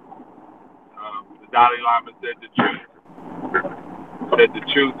compassion. The Dalai Lama said the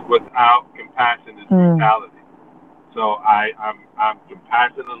truth without compassion is brutality. So I'm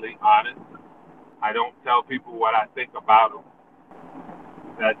compassionately honest. I don't tell people what I think about them.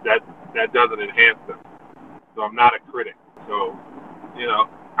 That doesn't enhance them. So I'm not a critic. So,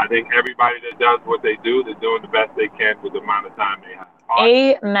 I think everybody that does what they do, they're doing the best they can with the amount of time they have.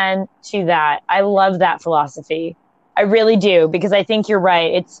 Amen to that. I love that philosophy. I really do, because I think you're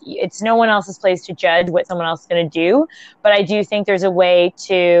right. It's no one else's place to judge what someone else is going to do. But I do think there's a way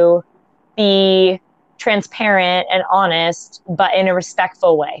to be transparent and honest, but in a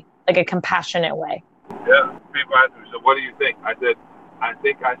respectful way, like a compassionate way. Yeah. People ask me, so what do you think? I said, I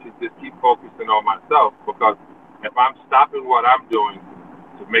think I should just keep focusing on myself, because if I'm stopping what I'm doing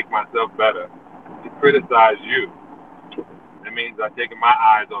to make myself better, to criticize you, it means I'm taking my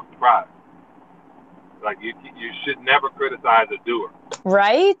eyes off the prize. Like you should never criticize a doer.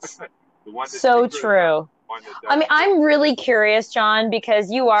 Right? So true. I mean, I'm really curious, John, because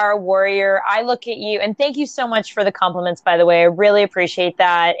you are a warrior. I look at you, and thank you so much for the compliments, by the way. I really appreciate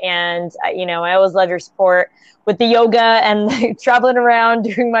that. And, I always love your support with the yoga and traveling around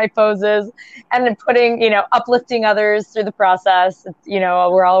doing my poses and putting, uplifting others through the process.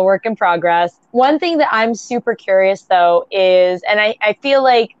 We're all a work in progress. One thing that I'm super curious, though, is, and I feel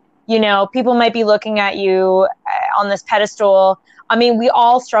like You know, people might be looking at you on this pedestal. I mean, we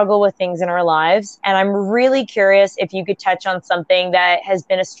all struggle with things in our lives. And I'm really curious if you could touch on something that has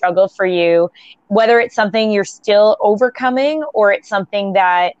been a struggle for you, whether it's something you're still overcoming or it's something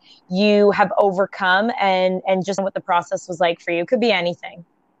that you have overcome, and just what the process was like for you. It could be anything.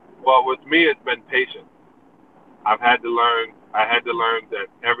 Well, with me, it's been patience. I had to learn that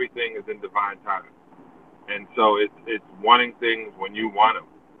everything is in divine time. And so it's wanting things when you want them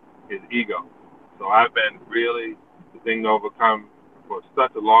is ego. So I've been really, the thing to overcome for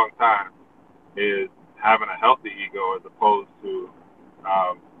such a long time is having a healthy ego as opposed to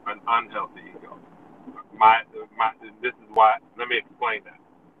an unhealthy ego. This is why, let me explain that.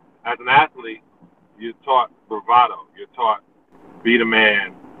 As an athlete, you're taught bravado. You're taught be the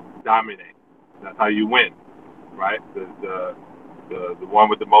man, dominate. That's how you win, right? The one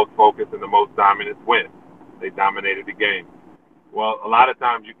with the most focus and the most dominance wins. They dominated the game. Well, a lot of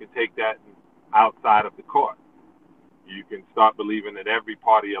times you can take that outside of the court. You can start believing that every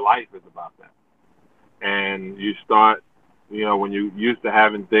part of your life is about that. And you start, when you used to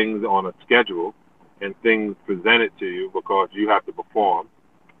having things on a schedule and things presented to you because you have to perform,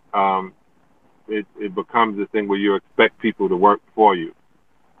 it becomes this thing where you expect people to work for you.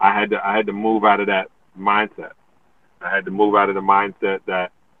 I had to move out of that mindset. I had to move out of the mindset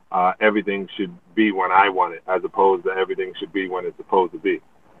that everything should be when I want it, as opposed to everything should be when it's supposed to be.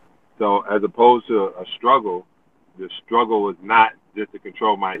 So as opposed to a struggle, the struggle is not just to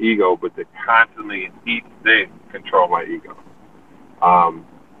control my ego, but to constantly in each thing control my ego.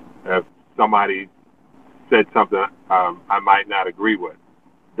 If somebody said something I might not agree with,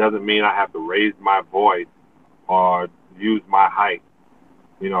 doesn't mean I have to raise my voice or use my height.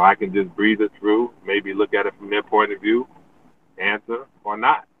 I can just breathe it through, maybe look at it from their point of view, answer or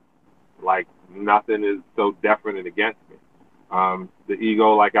not. Like nothing is so definite and against me. The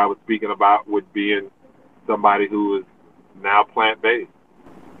ego, like I was speaking about, with being somebody who is now plant-based.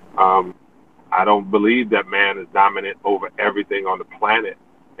 I don't believe that man is dominant over everything on the planet,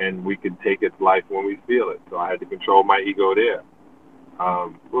 and we can take its life when we feel it. So I had to control my ego there.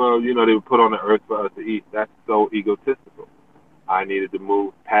 They were put on the earth for us to eat. That's so egotistical. I needed to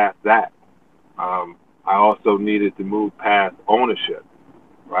move past that. I also needed to move past ownership,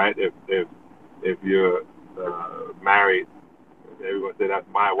 right? If you're married, everyone say that's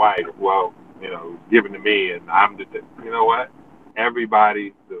my wife. Well, given to me, and I'm just, you know what?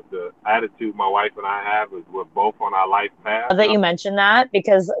 Everybody, the attitude my wife and I have is we're both on our life path. That you mentioned that,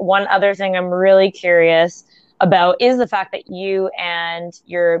 because one other thing I'm really curious about is the fact that you and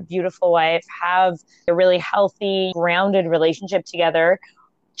your beautiful wife have a really healthy, grounded relationship together.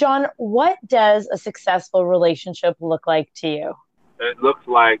 John, what does a successful relationship look like to you? It looks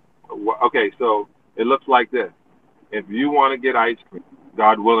like, so it looks like this. If you want to get ice cream,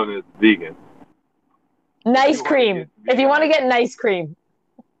 God willing, it's vegan. Nice cream. If you want to get nice cream.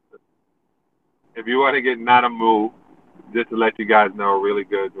 If you want to get Nanamu, just to let you guys know really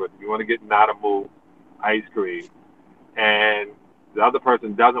good, if you want to get Nanamu ice cream, and the other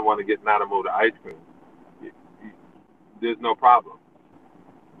person doesn't want to get Nanamu the ice cream, there's no problem.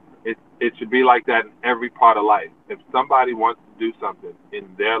 It should be like that in every part of life. If somebody wants to do something in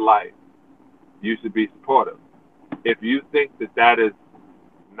their life, you should be supportive. If you think that is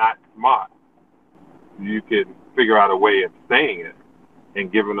not smart, you can figure out a way of saying it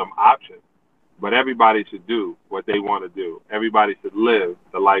and giving them options. But everybody should do what they want to do. Everybody should live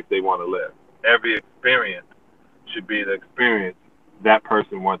the life they want to live. Every experience should be the experience that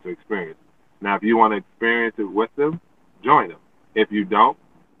person wants to experience. Now, if you want to experience it with them, join them. If you don't,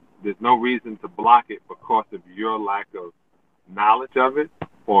 there's no reason to block it because of your lack of knowledge of it,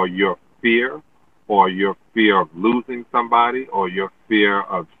 or your fear of losing somebody, or your fear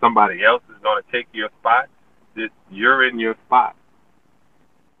of somebody else is going to take your spot. You're in your spot.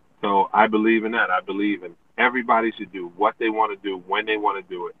 So I believe in that. I believe in everybody should do what they want to do when they want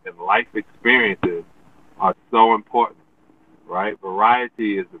to do it. And life experiences are so important, right?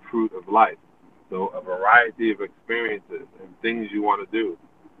 Variety is the fruit of life. So a variety of experiences and things you want to do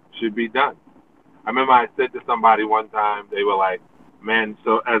should be done. I remember I said to somebody one time, they were like, man,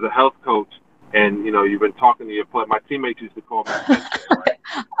 so as a health coach, and you've been talking to my teammates used to call me Sensei,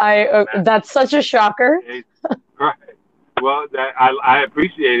 right? That's such a shocker. Right. Well, I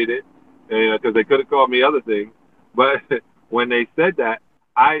appreciated it, because they could have called me other things. But when they said that,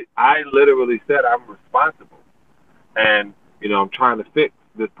 I literally said I'm responsible, and I'm trying to fix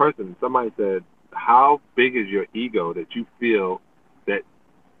this person. Somebody said, how big is your ego that you feel that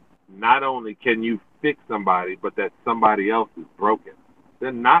not only can you fix somebody, but that somebody else is broken?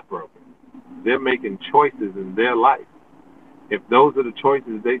 They're not broken. They're making choices in their life. if those are the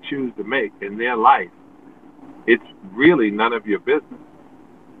choices they choose to make in their life, it's really none of your business.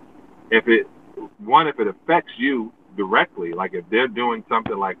 If it affects you directly, like if they're doing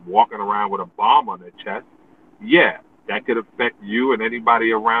something like walking around with a bomb on their chest, yeah, that could affect you and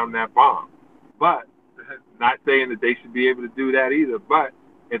anybody around that bomb. But not saying that they should be able to do that either. But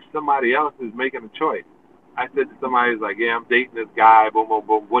if somebody else is making a choice, I said to somebody who's like, yeah, I'm dating this guy, boom, boom,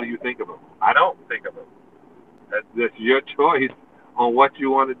 boom. What do you think of him? I don't think of him. That's your choice on what you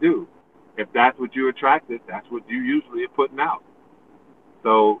want to do. If that's what you're attracted, that's what you usually are putting out.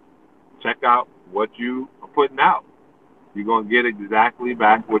 So check out what you are putting out. You're going to get exactly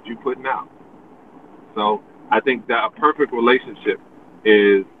back what you're putting out. So I think that a perfect relationship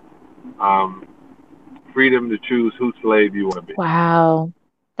is freedom to choose whose slave you want to be. Wow.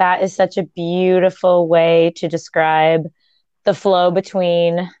 That is such a beautiful way to describe the flow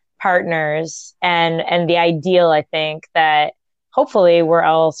between partners and the ideal, I think, that hopefully we're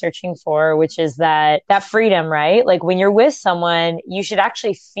all searching for, which is that freedom, right? Like when you're with someone, you should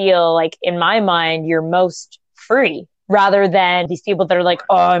actually feel like, in my mind, you're most free, rather than these people that are like,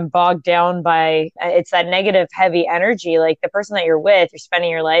 oh, I'm bogged down by, it's that negative, heavy energy. Like the person that you're with, you're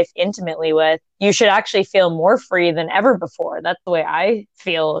spending your life intimately with, you should actually feel more free than ever before. That's the way I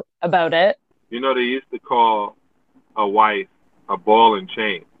feel about it. You know, they used to call a wife a ball and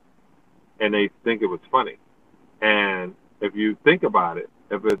chain, and they think it was funny. And if you think about it,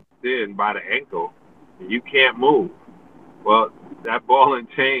 if it's in by the ankle, you can't move. Well, that ball and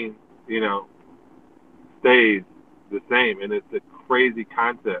chain, stays the same. And it's a crazy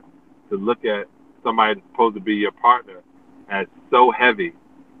concept to look at somebody that's supposed to be your partner as so heavy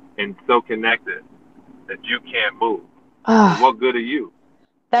and so connected that you can't move. What good are you?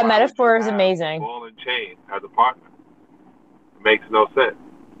 That metaphor is amazing. Ball and chain as a partner. It makes no sense.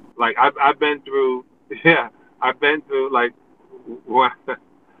 Like I've been through like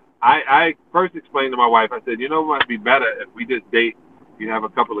I first explained to my wife, I said, it might be better if we just date. You have a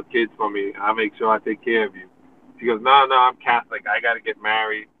couple of kids for me. I'll make sure I take care of you. She goes, no, I'm Catholic. I got to get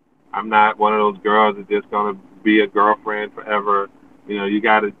married. I'm not one of those girls that's just going to be a girlfriend forever. You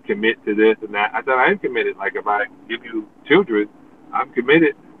got to commit to this and that. I said, I am committed. Like if I give you children, I'm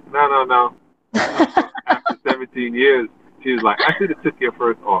committed. No. After 17 years, she was like, I should have took your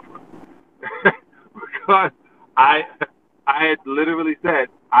first offer. Because I had literally said,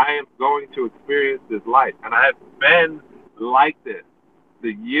 I am going to experience this life. And I have been like this.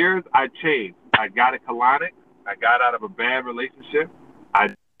 The years I changed. I got a colonic. I got out of a bad relationship.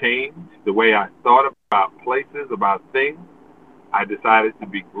 I changed the way I thought about places, about things. I decided to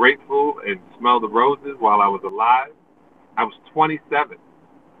be grateful and smell the roses while I was alive. I was 27.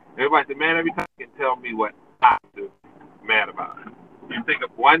 Everybody said, man, every time you can tell me what I'm mad about it. You think of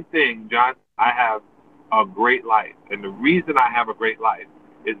one thing, John, I have a great life. And the reason I have a great life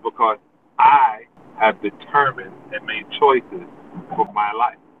is because I have determined and made choices for my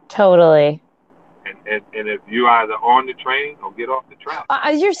life. Totally. And if you either on the train or get off the track.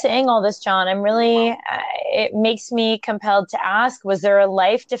 As you're saying all this, John, it makes me compelled to ask, was there a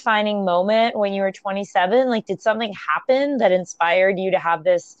life-defining moment when you were 27? Like, did something happen that inspired you to have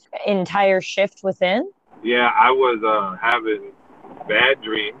this entire shift within? Yeah, I was having bad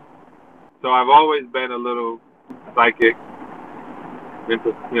dreams. So I've always been a little psychic,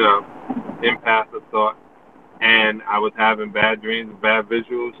 empath of thought. And I was having bad dreams, bad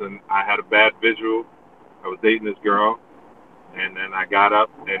visuals, and I had a bad visual. I was dating this girl, and then I got up,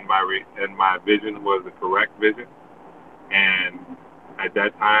 and my vision was the correct vision. And at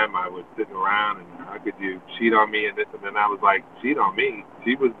that time, I was sitting around, and how could you cheat on me and this? And then I was like, cheat on me?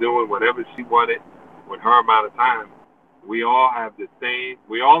 She was doing whatever she wanted with her amount of time. We all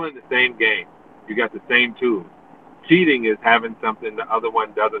we're all in the same game. You got the same tools. Cheating is having something the other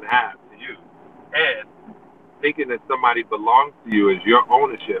one doesn't have to use. And thinking that somebody belongs to you as your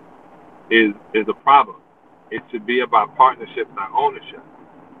ownership is a problem. It should be about partnership, not ownership.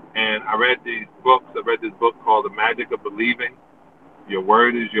 And I read these books. I read this book called The Magic of Believing. Your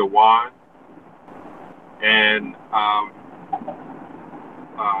word is your wand. And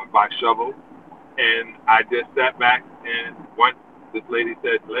by Shovel. And I just sat back, and once this lady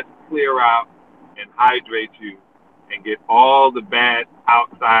said, let's clear out and hydrate you and get all the bad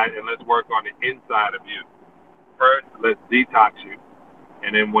outside, and let's work on the inside of you. First, let's detox you,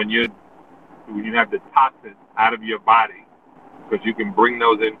 and then when you have the toxins out of your body, because you can bring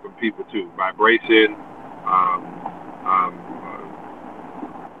those in from people too, vibration,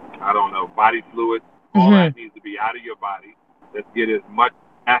 body fluids, all that needs to be out of your body. Let's get as much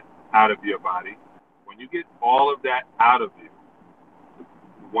S out of your body. When you get all of that out of you,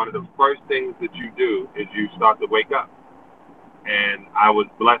 one of the first things that you do is you start to wake up. And I was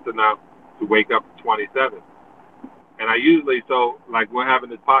blessed enough to wake up at 27. And I usually, so like we're having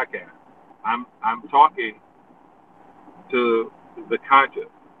this podcast, I'm talking to the conscious.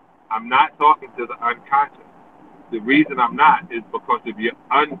 I'm not talking to the unconscious. The reason I'm not is because if you're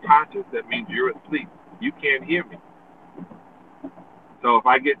unconscious, that means you're asleep. You can't hear me. So if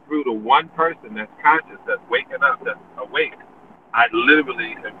I get through to one person that's conscious, that's waking up, that's awake, I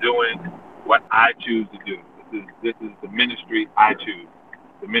literally am doing what I choose to do. This is the ministry I choose,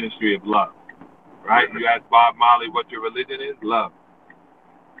 the ministry of love. Right? You ask Bob Marley what your religion is? Love.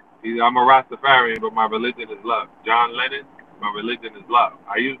 I'm a Rastafarian, but my religion is love. John Lennon, my religion is love.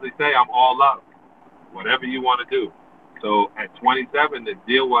 I usually say I'm all love. Whatever you want to do. So at 27, the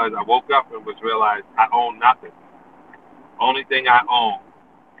deal was I woke up and was realized I own nothing. Only thing I own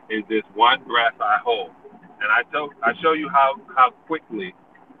is this one breath I hold. And I show you how quickly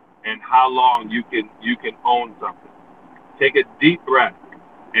and how long you can own something. Take a deep breath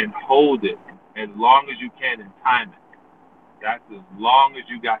and hold it as long as you can and time it. That's as long as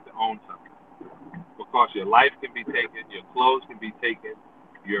you got to own something. Because your life can be taken, your clothes can be taken,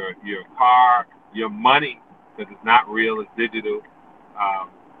 your car, your money, because it's not real, it's digital.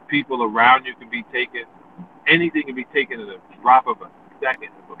 People around you can be taken. Anything can be taken in a drop of a second,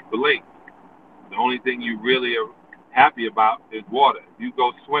 of a blink. The only thing you really are happy about is water. You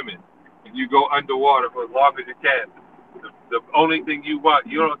go swimming, and you go underwater for as long as you can. The only thing you want,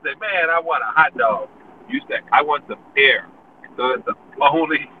 you don't say, man, I want a hot dog. You say, I want some air. So that's the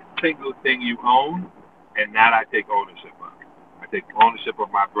only single thing you own, and that I take ownership of. I take ownership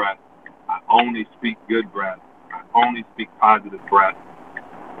of my breath. I only speak good breath. I only speak positive breath.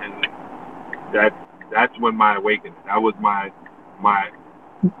 And that's when my awakening. That was my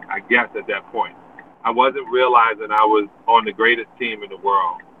I guess at that point. I wasn't realizing I was on the greatest team in the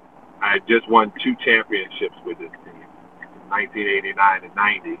world. I had just won 2 championships with this team, 1989 and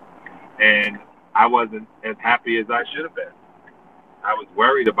 90. And I wasn't as happy as I should have been. I was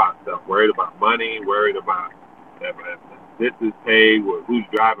worried about stuff, worried about money, worried about if this is paid, who's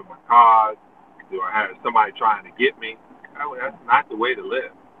driving my cars, do I have somebody trying to get me? That's not the way to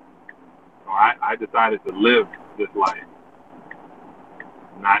live. So I decided to live this life,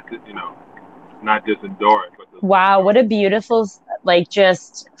 not just endure it. But wow, what a beautiful, like,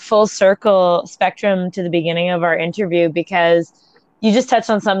 just full circle spectrum to the beginning of our interview, because you just touched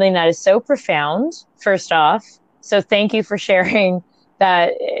on something that is so profound, first off. So thank you for sharing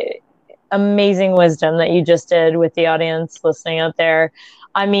that amazing wisdom that you just did with the audience listening out there.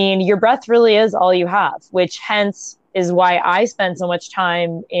 I mean, your breath really is all you have, which hence is why I spend so much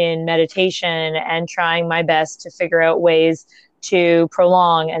time in meditation and trying my best to figure out ways to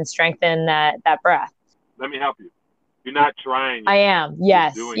prolong and strengthen that breath. Let me help you. You're not trying. I am.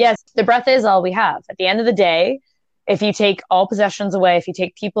 Yes. Yes. The breath is all we have. At the end of the day, if you take all possessions away, if you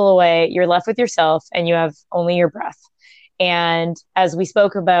take people away, you're left with yourself and you have only your breath. And as we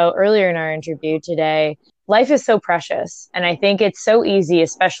spoke about earlier in our interview today, life is so precious. And I think it's so easy,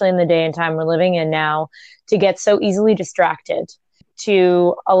 especially in the day and time we're living in now, to get so easily distracted,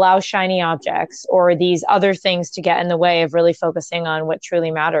 to allow shiny objects or these other things to get in the way of really focusing on what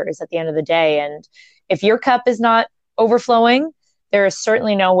truly matters at the end of the day. And if your cup is not overflowing, there is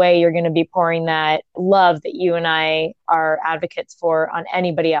certainly no way you're going to be pouring that love that you and I are advocates for on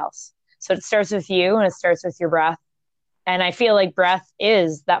anybody else. So it starts with you and it starts with your breath. And I feel like breath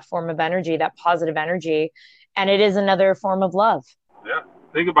is that form of energy, that positive energy. And it is another form of love. Yeah.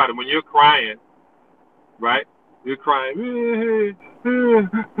 Think about it. When you're crying, right? You're crying.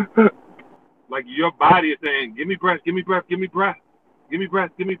 Like your body is saying, give me breath, give me breath, give me breath. Give me breath,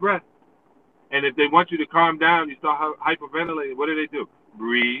 give me breath. And if they want you to calm down, you start hyperventilating. What do?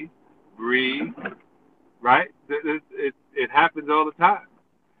 Breathe, breathe, right? It happens all the time.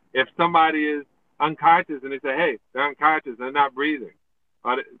 If somebody is unconscious and they say, hey, they're unconscious, they're not breathing,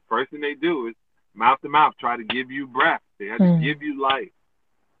 the first thing they do is mouth to mouth, try to give you breath. They have to give you life.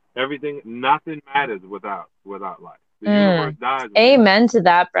 Nothing matters without life. The universe dies. Amen to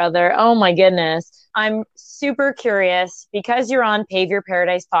that, brother. Oh my goodness. I'm super curious, because you're on Pave Your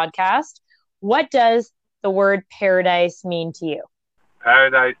Paradise podcast. What does the word paradise mean to you?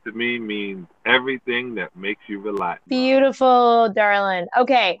 Paradise to me means everything that makes you relax. Beautiful, darling.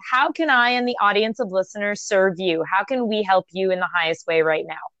 Okay, how can I and the audience of listeners serve you? How can we help you in the highest way right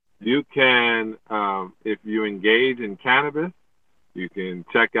now? You can, if you engage in cannabis, you can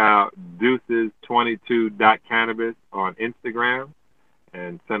check out deuces22.cannabis on Instagram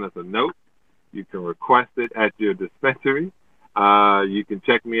and send us a note. You can request it at your dispensary. You can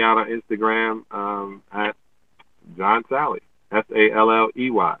check me out on Instagram at John Salley,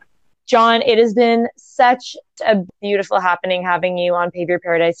 Salley. John, it has been such a beautiful happening having you on Pave Your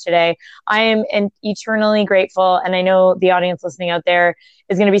Paradise today. I am eternally grateful, and I know the audience listening out there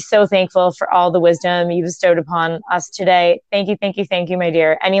is going to be so thankful for all the wisdom you bestowed upon us today. Thank you, thank you, thank you, my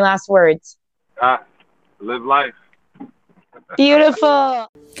dear. Any last words? Live life.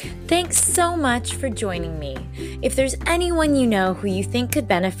 Beautiful. Thanks so much for joining me. If there's anyone you know who you think could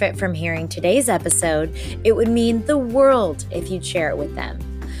benefit from hearing today's episode, it would mean the world if you'd share it with them.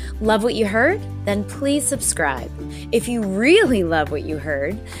 Love what you heard? Then please subscribe. If you really love what you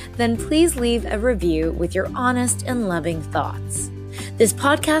heard, then please leave a review with your honest and loving thoughts. This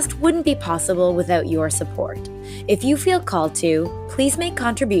podcast wouldn't be possible without your support. If you feel called to, please make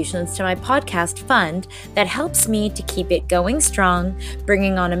contributions to my podcast fund that helps me to keep it going strong,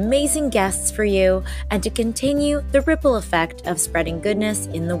 bringing on amazing guests for you, and to continue the ripple effect of spreading goodness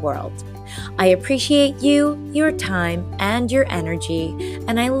in the world. I appreciate you, your time, and your energy,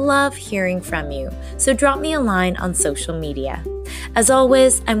 and I love hearing from you, so drop me a line on social media. As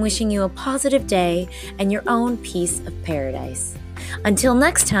always, I'm wishing you a positive day and your own piece of paradise. Until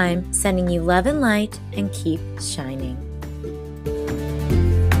next time, sending you love and light, and keep shining.